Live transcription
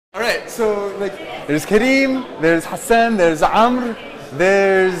All right, so like there's Kareem, there's Hassan, there's Amr,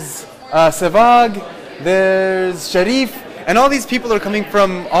 there's Sevag, there's Sharif, and all these people are coming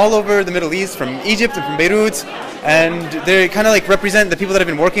from all over the Middle East, from Egypt and from Beirut, and they kind of like represent the people that I've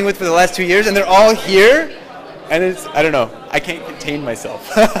been working with for the last 2 years, and they're all here, and it's, I don't know, I can't contain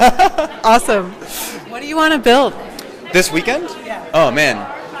myself. Awesome. What do you want to build? This weekend? Yeah. Oh man,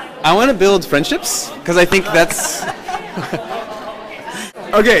 I want to build friendships, because I think that's...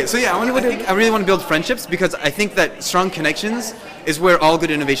 Okay, so yeah, I really want to build friendships because I think that strong connections is where all good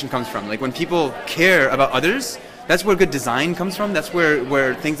innovation comes from. Like when people care about others, that's where good design comes from. That's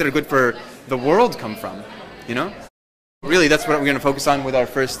where things that are good for the world come from, you know? Really, that's what we're going to focus on with our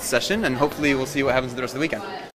first session, and hopefully we'll see what happens the rest of the weekend.